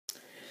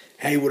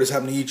Hey, what is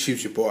happening YouTube?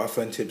 It's your boy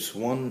iPhone Tips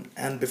 1,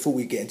 and before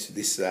we get into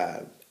this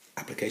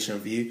application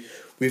review,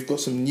 we've got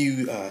some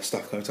new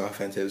stuff coming to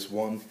iPhone Tips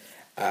 1.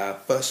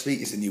 Firstly,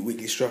 is the new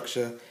weekly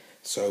structure,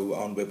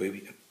 so we'll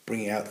be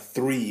bringing out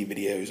 3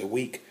 videos a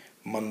week,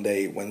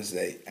 Monday,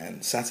 Wednesday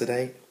and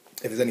Saturday.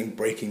 If there's any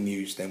breaking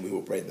news, then we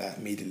will break that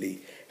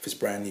immediately. If it's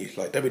brand new,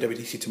 like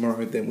WWDC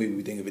tomorrow, then we will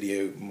be doing a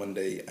video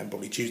Monday and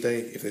probably Tuesday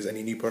if there's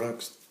any new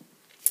products.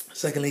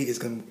 Secondly, there's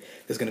going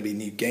to be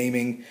new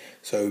gaming,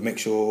 so make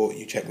sure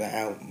you check that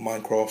out.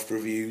 Minecraft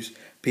reviews,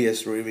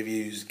 PS3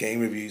 reviews, game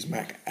reviews,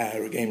 Mac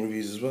game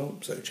reviews as well,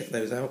 so check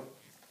those out.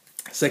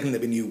 Secondly,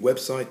 there'll be a new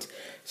website,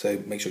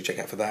 so make sure you check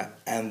out for that,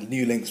 and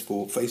new links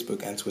for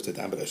Facebook and Twitter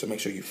down below, so make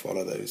sure you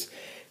follow those.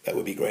 That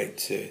would be great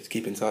to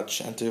keep in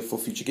touch and for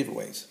future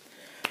giveaways.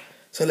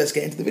 So let's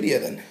get into the video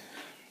then.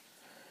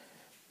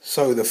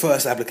 So the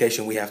first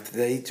application we have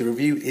today to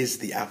review is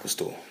the Apple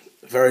Store.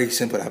 Very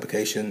simple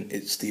application.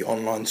 It's the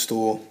online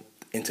store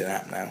into an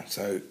app now.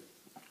 So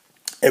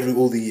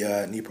all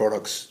the new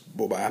products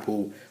bought by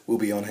Apple will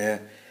be on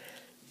here.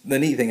 The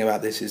neat thing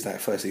about this is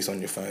that firstly it's on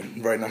your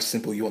phone. Very nice,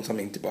 simple. You want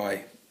something to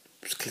buy,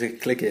 just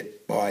click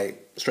it, buy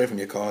straight from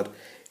your card.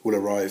 It will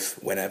arrive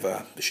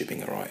whenever the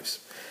shipping arrives.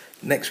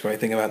 Next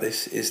great thing about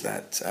this is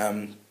that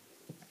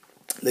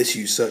lets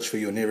you search for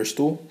your nearest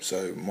store.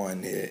 So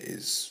mine here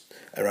is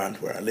around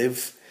where I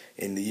live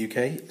in the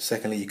UK.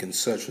 Secondly, you can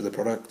search for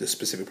the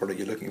specific product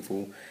you're looking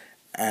for,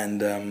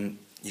 and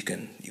you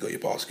got your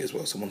basket as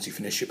well. So once you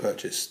finish your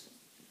purchase,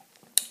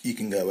 you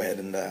can go ahead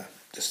and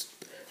just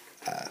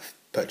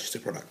purchase the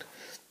product.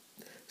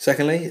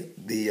 Secondly,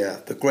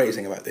 the greatest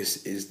thing about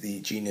this is the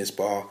Genius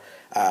Bar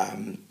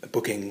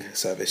booking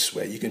service,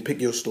 where you can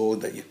pick your store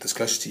that's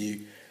closest to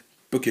you,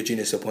 book your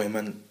Genius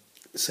appointment.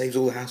 It saves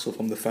all the hassle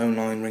from the phone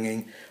line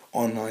ringing,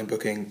 online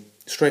booking,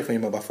 straight from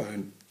your mobile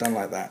phone, done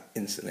like that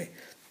instantly.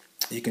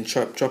 You can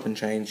chop and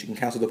change, you can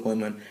cancel the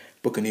appointment,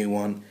 book a new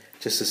one,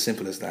 just as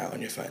simple as that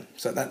on your phone.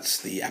 So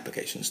that's the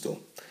application store,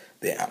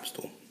 the App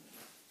Store.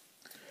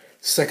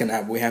 Second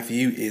app we have for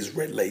you is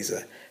Writ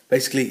Laser.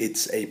 Basically,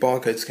 it's a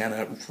barcode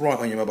scanner right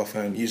on your mobile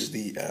phone, uses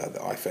the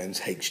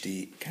iPhone's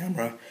HD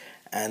camera,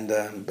 and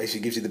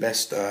basically gives you the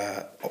best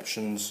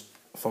options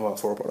for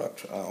a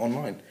product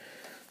online.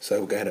 So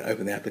we'll go ahead and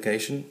open the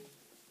application,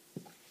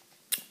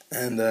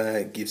 and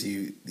it gives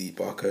you the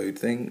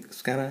barcode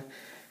scanner.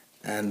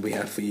 And we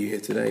have for you here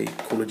today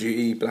Call of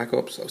Duty Black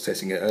Ops. I was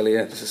testing it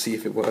earlier just to see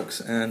if it works,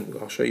 and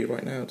I'll show you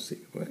right now to see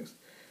if it works.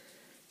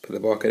 Put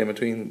the barcode in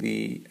between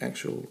the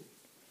actual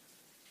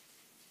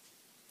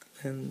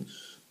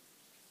lens.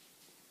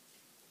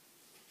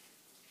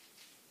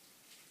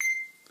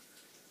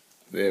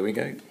 There we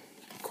go.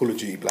 Call of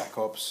Duty Black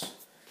Ops,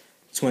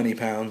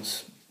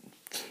 £20.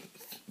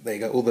 There you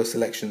go, all the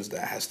selections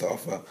that it has to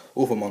offer,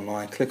 all from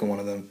online. Click on one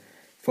of them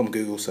from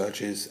Google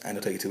searches, and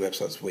it'll take you to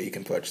websites where you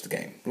can purchase the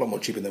game. A lot more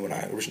cheaper than when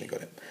I originally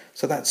got it.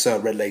 So that's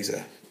Writ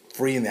Laser,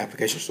 free in the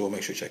application store.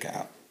 Make sure you check it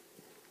out.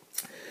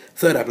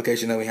 Third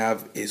application that we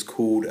have is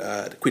called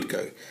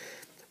Quidco.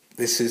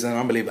 This is an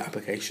unbelievable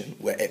application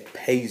where it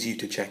pays you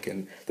to check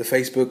in. The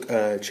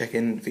Facebook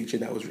check-in feature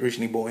that was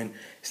originally bought in,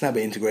 it's now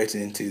been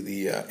integrated into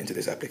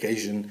this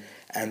application.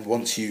 And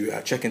once you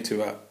check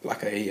into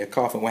a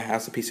car from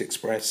warehouse, a Pizza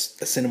Express,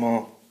 a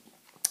cinema,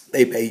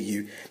 they pay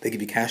you. They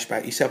give you cash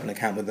back. You set up an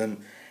account with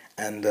them,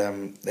 and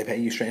they pay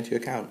you straight into your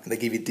account. And they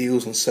give you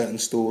deals on certain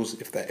stores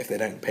if they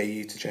don't pay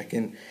you to check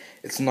in.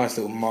 It's a nice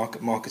little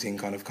marketing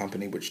kind of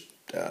company, which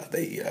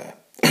they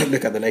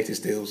look at the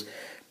latest deals,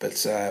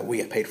 but we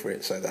get paid for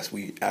it. So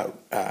we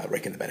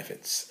reckon the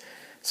benefits.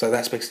 So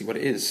that's basically what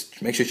it is.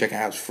 Make sure you check it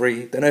out. It's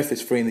free. Don't know if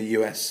it's free in the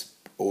US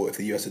or if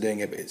the US are doing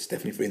it, but it's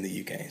definitely free in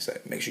the UK. So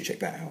make sure you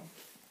check that out.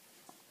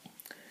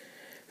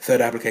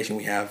 Third application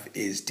we have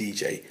is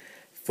Djay.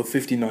 For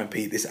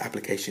 59p, this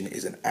application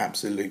is an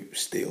absolute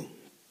steal.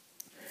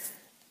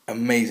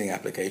 Amazing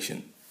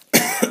application.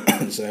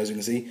 So as you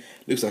can see,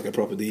 looks like a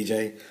proper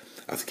DJ.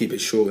 I have to keep it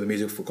short with the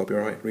music for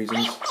copyright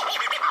reasons.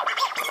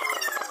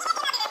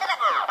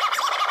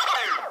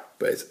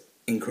 But it's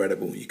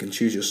incredible. You can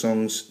choose your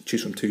songs,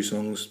 choose from 2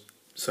 songs.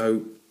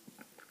 So,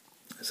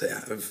 say I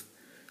have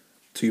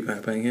 2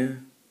 pack playing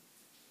here.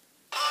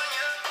 I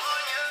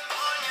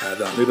have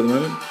that loop at the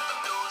moment.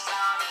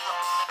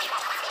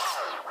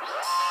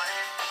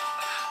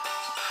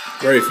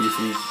 Very few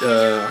features.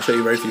 I'll show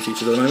you very few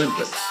features at the moment,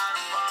 but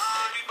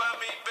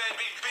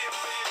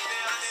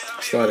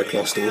slide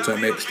across the auto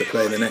mix to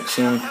play the next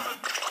song.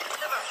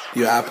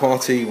 You're at a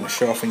party, you want to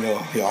show off on your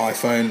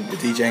iPhone, your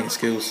DJing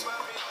skills,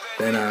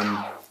 then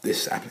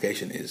this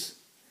application is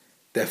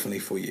definitely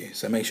for you.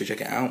 So make sure you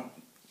check it out.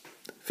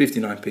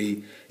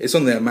 59p. It's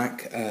on their Mac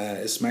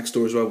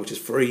store as well, which is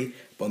free,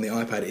 but on the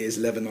iPad it is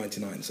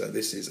 $11.99. So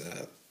this is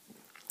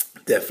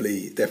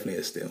definitely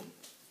a steal.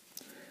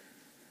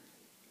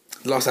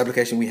 The last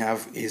application we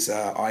have is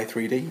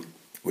i3D,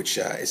 which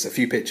is a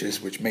few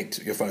pictures which make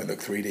your phone look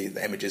 3D.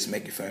 The images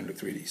make your phone look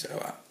 3D. So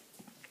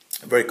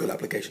a very cool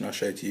application I'll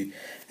show it to you,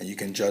 and you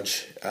can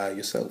judge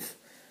yourself.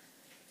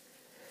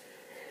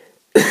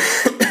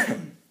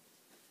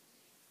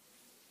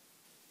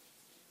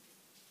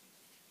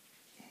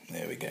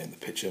 we go. The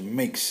picture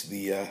makes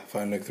the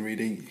phone look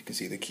 3D. You can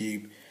see the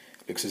cube.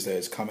 Looks as though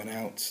it's coming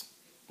out.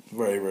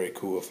 Very, very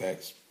cool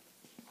effects.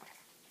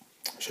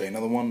 I'll show you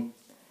another one.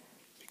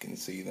 You can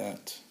see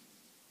that.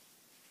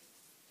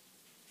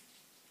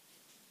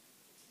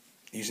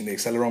 Using the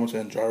accelerometer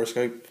and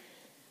gyroscope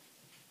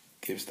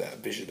gives that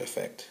visual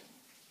effect.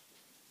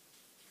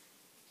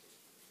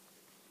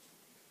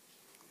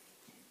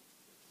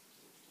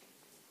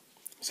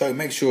 So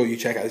make sure you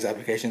check out these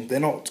applications. They're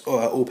not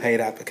all paid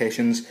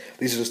applications.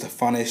 These are just the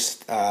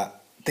funnest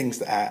things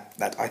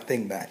that I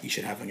think that you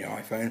should have on your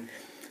iPhone.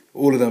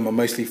 All of them are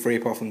mostly free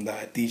apart from the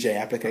Djay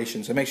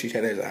application. So make sure you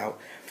check those out.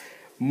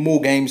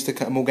 More games to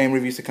come, more game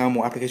reviews to come,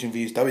 more application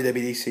reviews,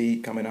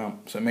 WWDC coming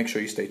up. So make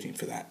sure you stay tuned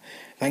for that.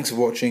 Thanks for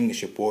watching.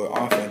 It's your boy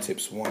iPhone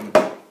Tips 1.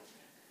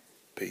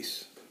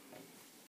 Peace.